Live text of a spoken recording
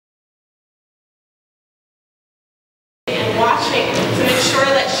watching to make sure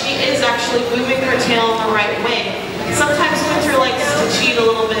that she is actually moving her tail in the right way. Sometimes Winter likes to cheat a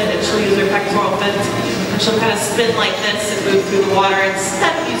little bit and she'll use her pectoral fins and she'll kind of spin like this and move through the water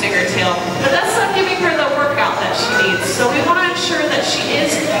instead of using her tail. But that's not giving her the workout that she needs. So we want to ensure that she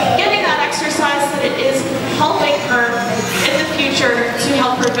is getting that exercise, that it is helping her in the future to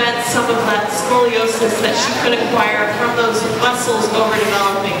help prevent some of that scoliosis that she could acquire from those muscles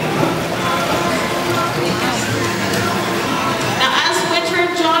overdeveloping.